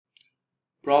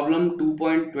Problem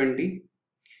 2.20.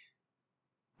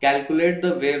 Calculate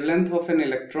the wavelength of an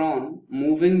electron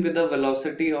moving with a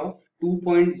velocity of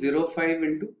 2.05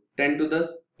 into 10 to the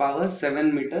power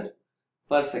 7 metre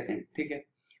पर second. ठीक है,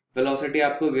 velocity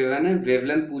आपको woven है,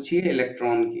 wavelength पूछी है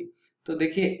इलेक्ट्रॉन की. तो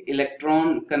देखिए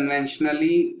इलेक्ट्रॉन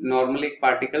कन्वेंशनली नॉर्मली एक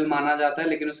पार्टिकल माना जाता है,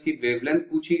 लेकिन उसकी वेवलेंथ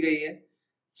पूछी गई है.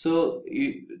 So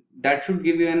that should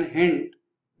give you N hint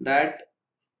that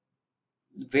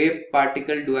wave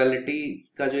particle duality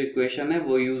का जो इक्वेशन है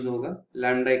वो यूज होगा,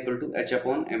 lambda equal to H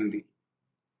upon M we.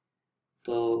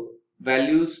 तो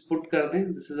वैल्यूज पुट कर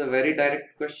दें. This is a very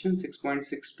direct question.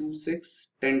 6.626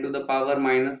 10 to the power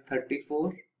minus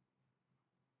 34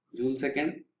 joule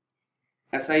second.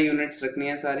 SI units रखनी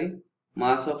है सारी.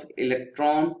 Mass of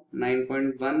electron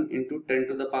 9.1 into 10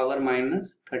 to the power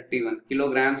minus 31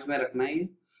 kilograms में रखना है ये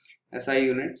एसआई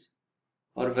यूनिट्स.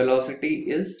 और velocity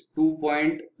is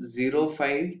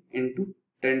 2.05 into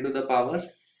 10 to the power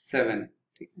 7.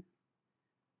 ठीक है,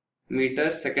 मीटर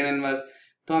सेकेंड इनवर्स.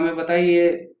 तो हमें पता है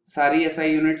ये सारी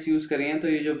एसआई यूनिट्स यूज करी हैं, तो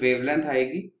ये जो वेवलेंथ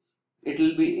आएगी it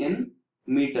will be in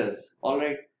metres.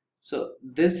 Alright, so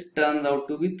this turns out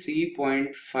to be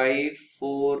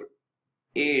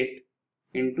 3.548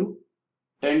 into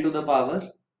 10 to the power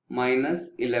minus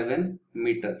 11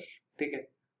 meter. ठीक है,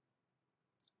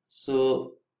 so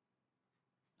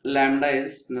lambda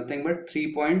is nothing but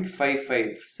 3.55.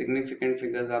 significant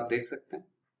figures आप देख सकते हैं,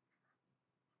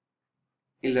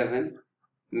 11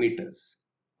 meters.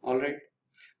 All right,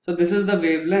 so this is the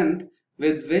wavelength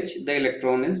with which the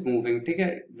electron is moving. ठीक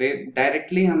है, wave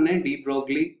directly हमने de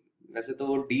Broglie, वैसे तो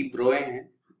वो डी ब्रोए हैं,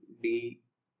 डी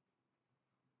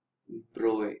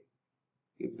ब्रोए,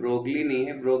 ब्रोगली नहीं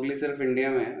है, ब्रोगली सिर्फ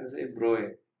इंडिया में है, वैसे ब्रोए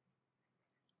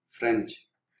फ्रेंच.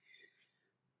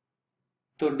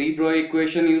 तो डी ब्रोए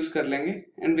इक्वेशन यूज कर लेंगे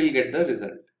and will get the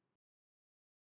result.